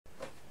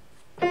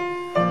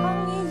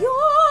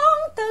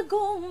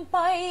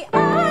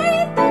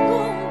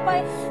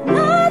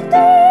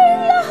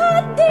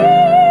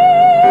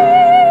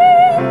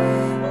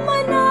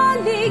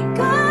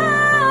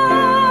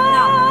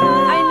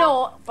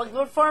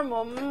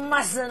power mo,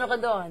 mas ano ka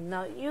doon.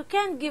 Now, you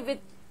can give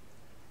it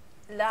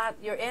lahat,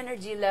 your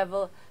energy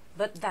level,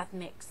 but that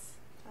mix.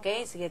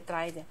 Okay? Sige,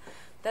 try it.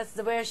 That's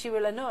the where she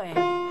will ano eh.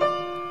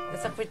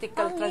 That's a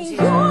critical transition.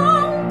 Ang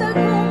iyong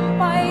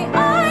tagumpay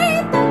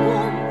ay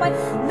tagumpay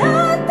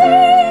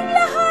nating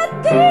lahat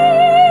din.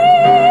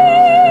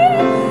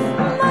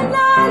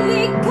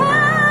 Manali ka,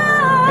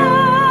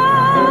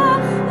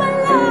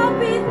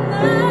 malapit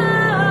na.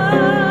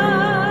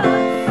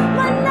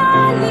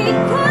 Manali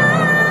ka,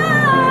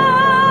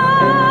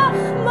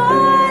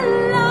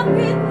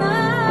 malapit na.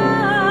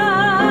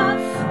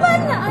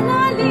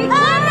 Manali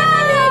ka,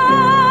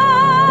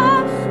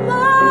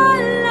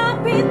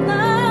 malapit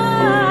na.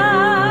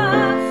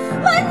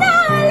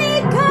 Manali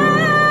ka,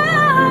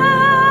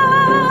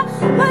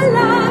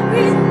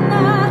 malapit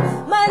na,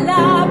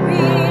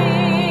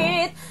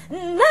 malapit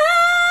na.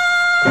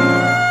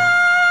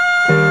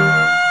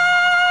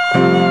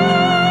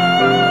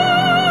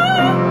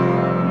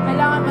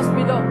 Kailangan mas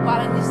bilog,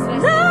 parang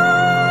distress.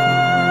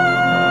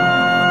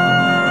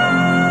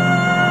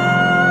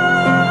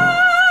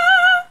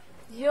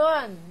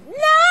 Yun.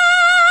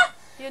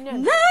 Yun,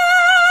 yun.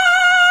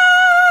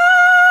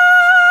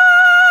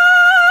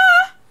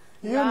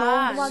 You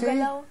know, see?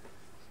 Gumagalaw.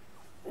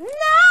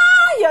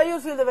 Yeah,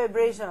 you'll feel the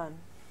vibration.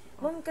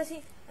 Ma'am,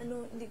 kasi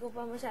hindi ko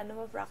pa masyado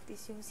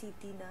ma-practice yung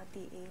CT na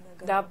TA na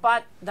gano'n.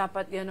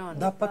 Dapat yun.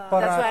 Dapat That's why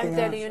parati I'm nga.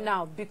 telling you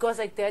now. Because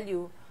I tell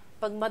you,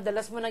 pag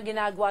madalas mo na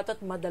ginagawa ito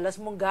at madalas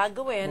mong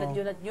gagawin at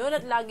yun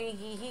at laging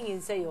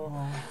hihingin sa'yo,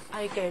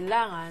 ay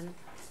kailangan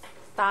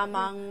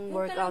tamang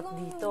workout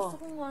dito.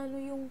 Gusto ko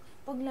yung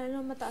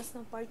paglala mataas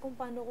ng part, kung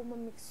paano ko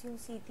ma-mix yung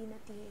CT na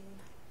TA.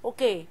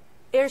 Okay,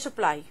 air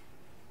supply.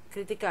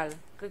 Critical.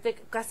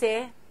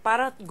 Kasi,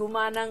 para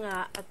gumana nga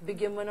at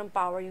bigyan mo ng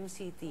power yung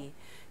CT,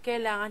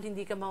 kailangan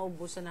hindi ka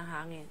maubusan ng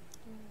hangin.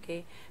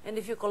 Okay? And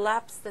if you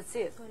collapse, that's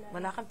it.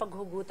 Wala kang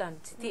paghugutan.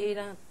 Si TA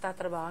lang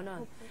tatrabaho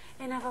nun.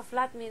 Eh,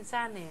 nafa-flat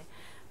minsan eh.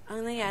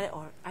 Ang nangyari,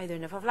 or either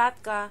nafa-flat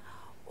ka,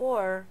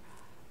 or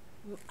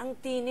ang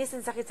tinis,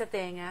 ang sakit sa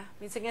tenga.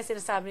 Minsan nga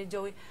sinasabi ni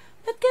Joey,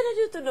 ba't ka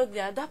natutunog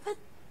niya? Dapat,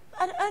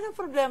 anong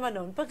problema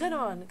nun? Pag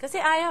gano'n. Kasi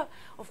ayaw.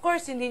 Of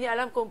course, hindi niya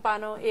alam kung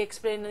paano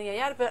i-explain na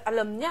nangyayari, pero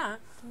alam niya,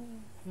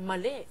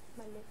 mali.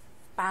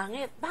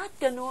 Pangit. Bakit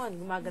gano'n?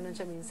 Gumaganon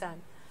siya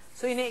minsan.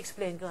 So,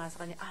 ini-explain ko nga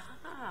sa kanya,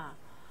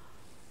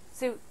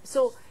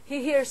 So,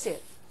 he hears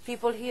it.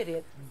 People hear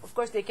it. Of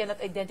course, they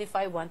cannot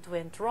identify what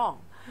went wrong.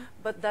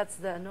 But that's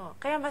the,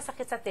 kaya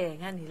masakit sa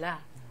tenga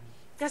nila.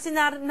 Kasi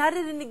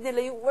naririnig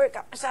nila yung work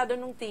masyado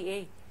nung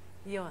TA.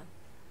 Yun.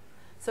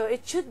 So,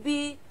 it should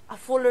be a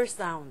fuller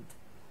sound.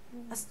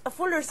 A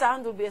fuller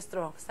sound will be a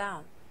strong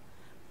sound.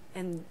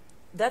 And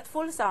that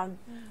full sound,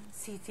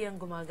 CT ang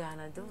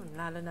gumagana doon.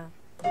 Lalo na,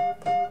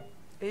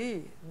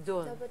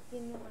 doon. Dapat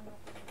yun yung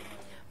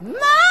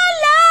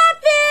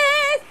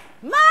Malapit!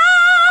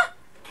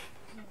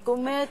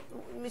 Kung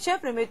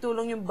siyempre may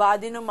tulong yung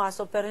body ng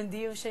muscle, pero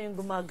hindi yung siya yung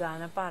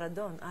gumagana para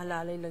doon.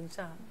 Alalay lang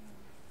siya.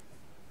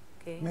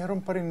 Okay? Meron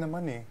pa rin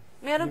naman eh.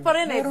 Meron pa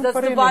rin eh. Meron That's pa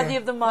the rin body eh.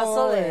 of the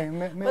muscle Oo, eh.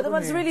 But meron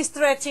what's eh. really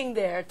stretching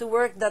there to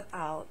work that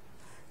out,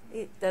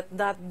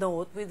 that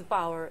note with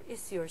power,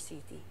 is your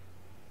CT.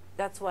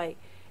 That's why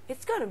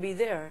it's gonna be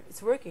there.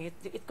 It's working.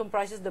 It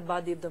comprises the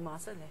body of the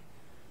muscle eh.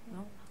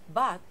 No?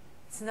 But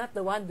it's not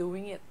the one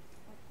doing it.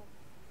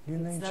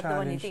 Yun na It's yung not the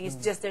one challenge. eating.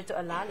 It's just there to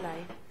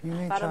alalay. Yun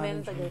na yung Para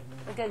meron challenge.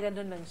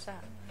 taga-ganon lang siya.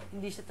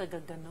 Hindi siya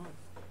taga-ganon.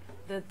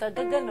 The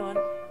taga-ganon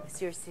is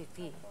your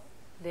CT.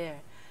 There.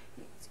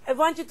 I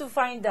want you to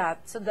find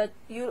that so that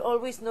you'll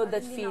always know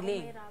that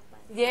feeling.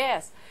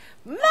 Yes.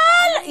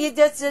 You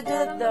just do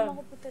the...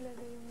 Naramdaman ko po talaga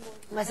yung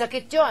work.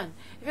 Masakit yun.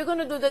 If you're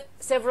gonna do that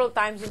several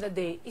times in a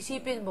day,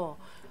 isipin mo,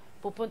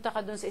 pupunta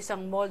ka dun sa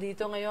isang mall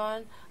dito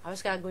ngayon,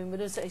 tapos gagawin mo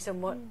dun sa isang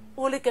mall,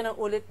 ulit ka ng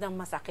ulit ng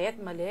masakit,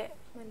 mali.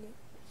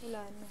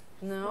 Wala na.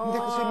 No. Hindi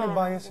kasi may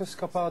biases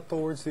ka pa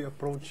towards the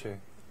approach eh.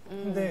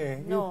 Hindi eh.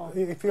 No.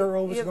 If you're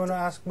always You have gonna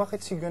ask,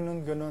 bakit si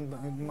ganun?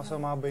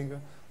 Masama ba yung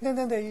ganun?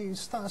 Hindi.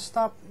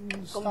 Stop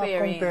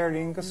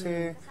comparing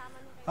kasi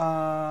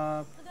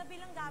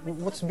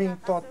what's being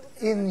taught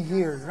in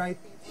here, right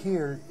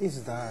here,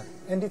 is that.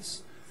 And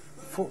it's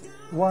for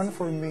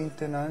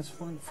maintenance,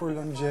 for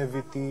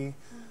longevity,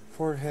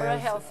 for health. For a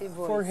healthy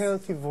voice. For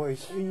healthy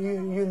voice.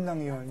 Yun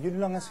lang yun.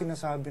 Yun lang ang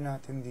sinasabi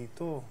natin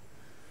dito.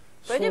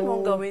 Pwede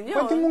mong gawin yun.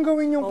 Pwede mong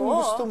gawin yun kung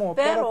Oo, gusto mo.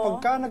 Pero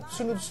pagka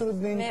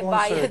nagsunod-sunod na yung may concert,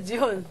 bayad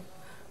yun.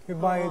 may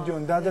bayad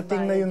yun.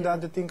 Dadating may bayad na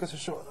dadating ka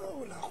sa show.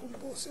 Wala akong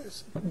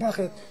boses.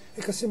 Bakit?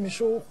 Kasi may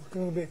show.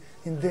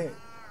 Hindi.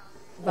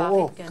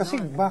 Oo, ganon?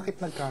 kasi bakit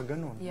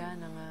nagkaganon? Yan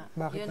na nga.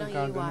 Bakit Yun ang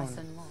nagkaganon?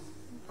 iiwasan mo.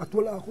 At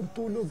wala akong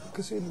tulog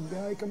kasi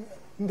nagbiyahe kami.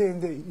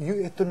 Hindi.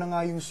 Ito na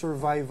nga yung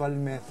survival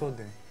method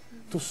eh.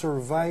 To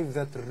survive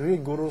that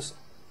rigorous,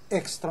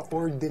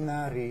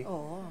 extraordinary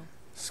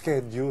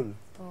schedule,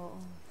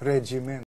 regimen.